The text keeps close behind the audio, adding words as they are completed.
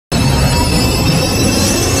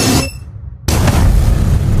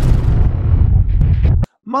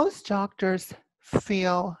Most doctors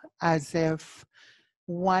feel as if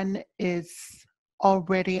one is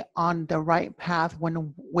already on the right path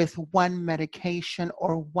when with one medication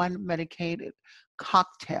or one medicated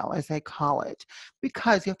cocktail, as they call it,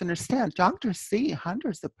 because you have to understand, doctors see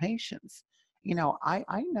hundreds of patients.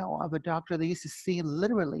 I know of a doctor that used to see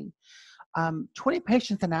literally 20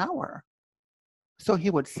 patients an hour. So he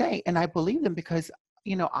would say, and I believe him because,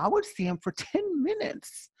 I would see him for 10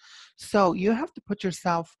 minutes. So you have to put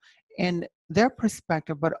yourself in their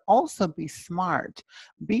perspective, but also be smart.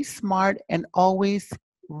 Be smart and always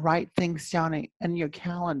write things down in your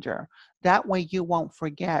calendar. That way you won't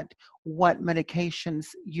forget what medications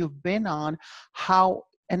you've been on, how,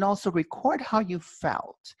 and also record how you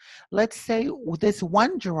felt. Let's say this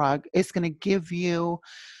one drug is going to give you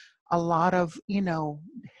a lot of,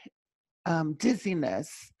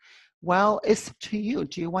 dizziness. Well, it's to you.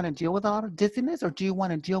 Do you want to deal with a lot of dizziness or do you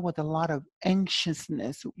want to deal with a lot of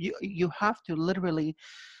anxiousness? You have to literally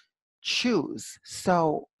choose.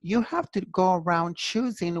 So you have to go around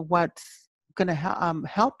choosing what's going to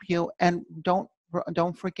help you, and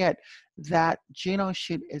don't forget that genome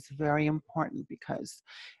sheet is very important, because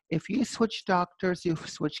if you switch doctors, you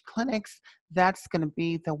switch clinics, that's going to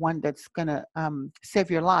be the one that's going to save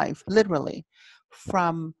your life, literally,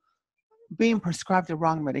 from being prescribed the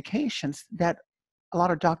wrong medications that a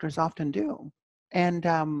lot of doctors often do. And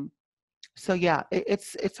so, yeah,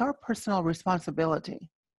 it's our personal responsibility.